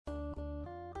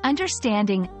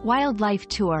Understanding Wildlife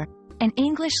Tour, an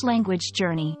English language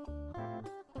journey.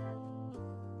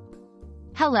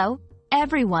 Hello,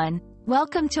 everyone.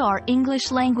 Welcome to our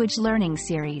English language learning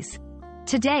series.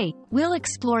 Today, we'll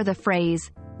explore the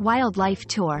phrase, wildlife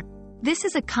tour. This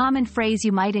is a common phrase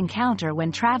you might encounter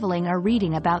when traveling or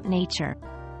reading about nature.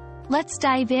 Let's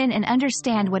dive in and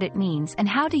understand what it means and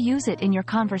how to use it in your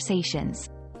conversations.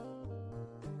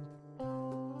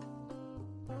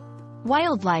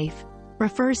 Wildlife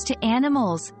refers to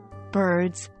animals,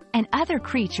 birds, and other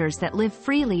creatures that live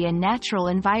freely in natural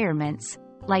environments,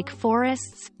 like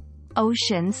forests,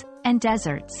 oceans, and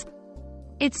deserts.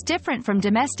 It's different from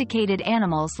domesticated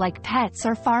animals like pets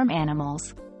or farm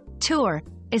animals. Tour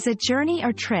is a journey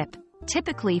or trip,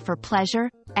 typically for pleasure,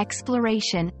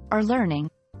 exploration, or learning.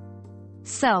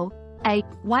 So, a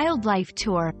wildlife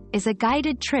tour is a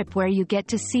guided trip where you get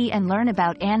to see and learn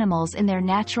about animals in their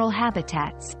natural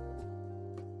habitats.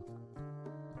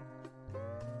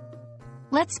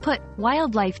 Let's put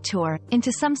wildlife tour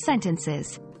into some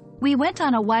sentences. We went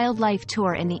on a wildlife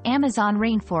tour in the Amazon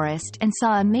rainforest and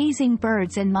saw amazing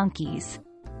birds and monkeys.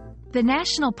 The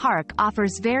national park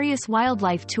offers various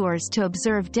wildlife tours to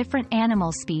observe different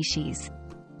animal species.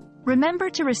 Remember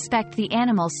to respect the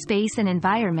animal's space and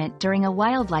environment during a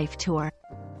wildlife tour.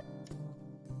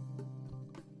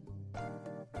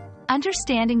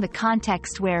 Understanding the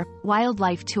context where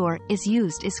wildlife tour is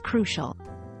used is crucial.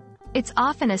 It's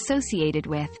often associated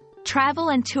with travel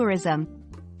and tourism,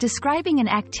 describing an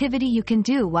activity you can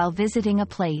do while visiting a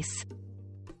place.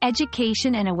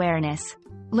 Education and awareness,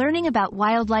 learning about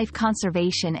wildlife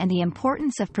conservation and the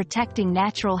importance of protecting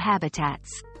natural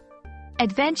habitats.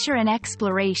 Adventure and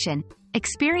exploration,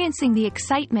 experiencing the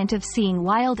excitement of seeing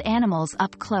wild animals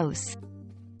up close.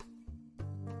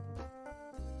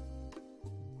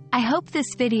 I hope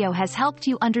this video has helped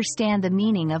you understand the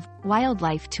meaning of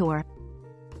wildlife tour.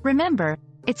 Remember,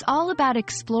 it's all about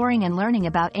exploring and learning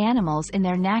about animals in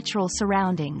their natural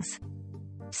surroundings.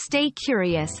 Stay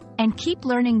curious, and keep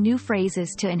learning new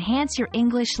phrases to enhance your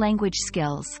English language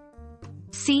skills.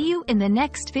 See you in the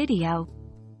next video.